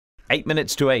8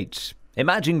 minutes to 8.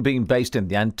 Imagine being based in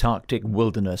the Antarctic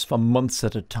wilderness for months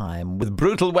at a time, with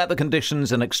brutal weather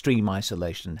conditions and extreme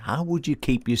isolation. How would you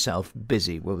keep yourself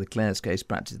busy? Well, with Claire's case,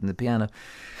 practicing the piano.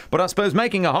 But I suppose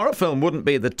making a horror film wouldn't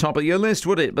be at the top of your list,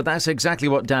 would it? But that's exactly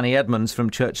what Danny Edmunds from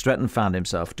Church Stretton found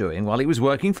himself doing while he was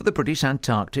working for the British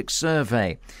Antarctic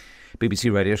Survey.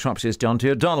 BBC Radio Shropshire's John T.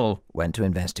 O'Donnell went to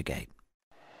investigate.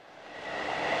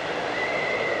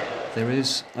 There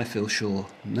is, I feel sure,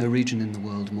 no region in the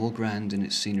world more grand in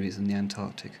its scenery than the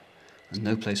Antarctic, and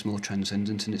no place more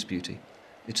transcendent in its beauty.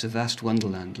 It's a vast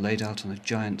wonderland laid out on a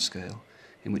giant scale,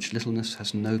 in which littleness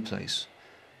has no place,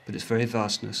 but its very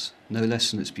vastness, no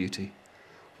less than its beauty,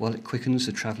 while it quickens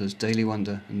the traveller's daily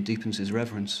wonder and deepens his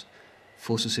reverence,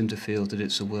 forces him to feel that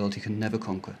it's a world he can never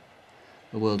conquer,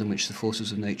 a world in which the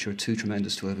forces of nature are too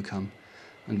tremendous to overcome,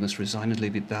 and must resignedly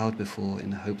be bowed before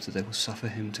in the hope that they will suffer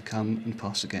him to come and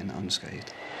pass again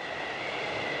unscathed.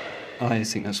 I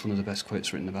think that's one of the best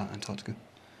quotes written about Antarctica.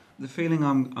 The feeling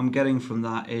I'm getting from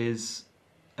that is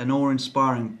an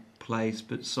awe-inspiring place,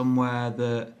 but somewhere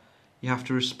that you have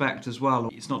to respect as well.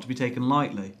 It's not to be taken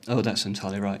lightly. Oh, that's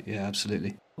entirely right, yeah,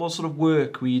 absolutely. What sort of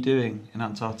work were you doing in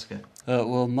Antarctica?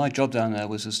 Well, my job down there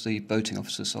was as the boating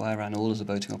officer, so I ran all of the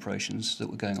boating operations that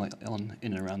were going on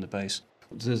in and around the base.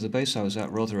 The base I was at,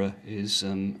 Rothera, is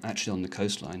actually on the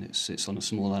coastline. It's on a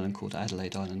small island called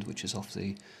Adelaide Island, which is off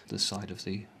the side of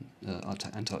the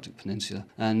Antarctic Peninsula.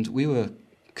 And we were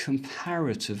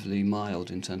comparatively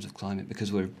mild in terms of climate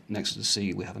because we're next to the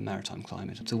sea. We have a maritime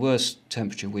climate. The worst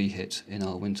temperature we hit in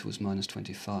our winter was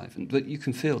 -25. But you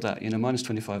can feel that,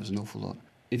 -25 is an awful lot.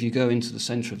 If you go into the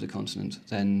centre of the continent,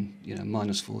 then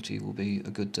 -40 will be a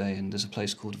good day. And there's a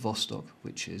place called Vostok,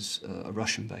 which is a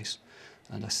Russian base.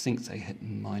 And I think they hit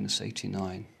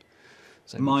 -89.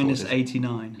 So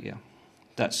 -89? Yeah.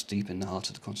 That's deep in the heart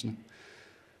of the continent.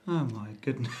 Oh my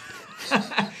goodness.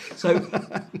 So,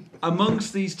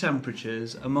 amongst these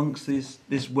temperatures, amongst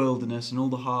this wilderness and all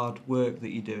the hard work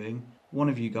that you're doing, one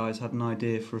of you guys had an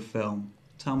idea for a film.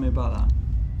 Tell me about that.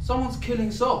 Someone's killing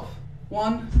us off.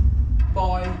 One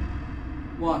by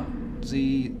one.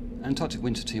 The Antarctic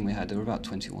winter team we had, there were about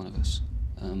 21 of us.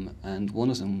 And one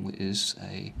of them is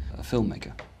a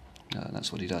filmmaker.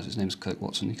 That's what he does. His name's Kirk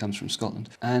Watson. He comes from Scotland.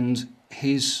 And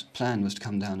his plan was to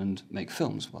come down and make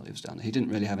films while he was down there. He didn't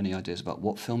really have any ideas about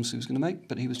what films he was going to make,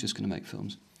 but he was just going to make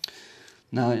films.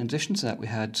 Now, in addition to that, we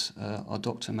had our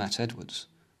doctor, Matt Edwards,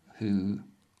 who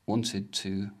wanted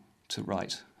to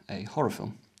write a horror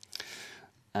film.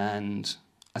 And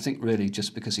I think really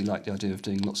just because he liked the idea of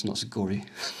doing lots and lots of gory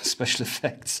special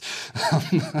effects.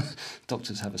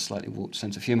 Doctors have a slightly warped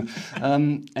sense of humour.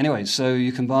 Anyway, so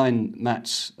you combine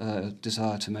Matt's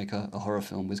desire to make a horror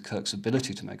film with Kirk's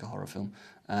ability to make a horror film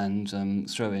and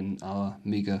throw in our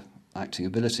meagre acting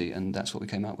ability, and that's what we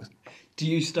came out with. Do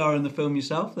you star in the film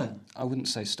yourself then? I wouldn't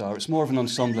say star. It's more of an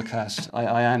ensemble cast.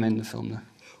 I am in the film though.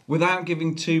 Without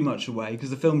giving too much away, because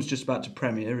the film's just about to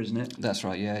premiere, isn't it? That's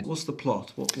right, yeah. What's the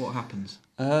plot? What happens?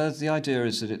 The idea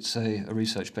is that it's a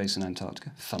research base in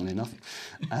Antarctica, funnily enough,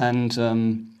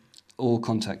 and all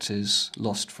contact is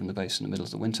lost from the base in the middle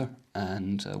of the winter,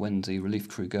 and when the relief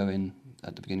crew go in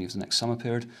at the beginning of the next summer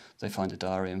period, they find a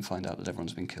diary and find out that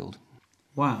everyone's been killed.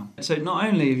 Wow. So not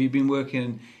only have you been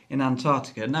working in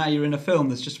Antarctica, now you're in a film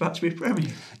that's just about to be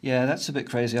premiered. Yeah, that's a bit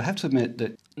crazy. I have to admit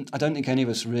that I don't think any of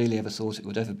us really ever thought it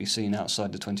would ever be seen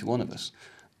outside the 21 of us.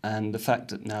 And the fact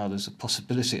that now there's a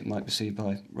possibility it might be seen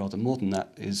by rather more than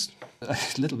that is a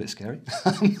little bit scary.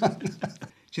 Do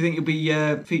you think you'll be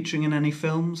featuring in any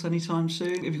films anytime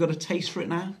soon? Have you got a taste for it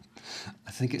now?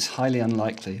 I think it's highly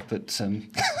unlikely, but...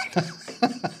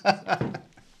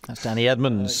 That's Danny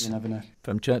Edmunds you never know.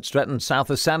 from Church Stretton, south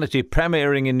of Sanity,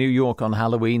 premiering in New York on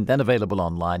Halloween, then available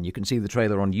online. You can see the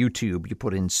trailer on YouTube. You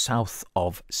put in South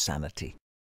of Sanity.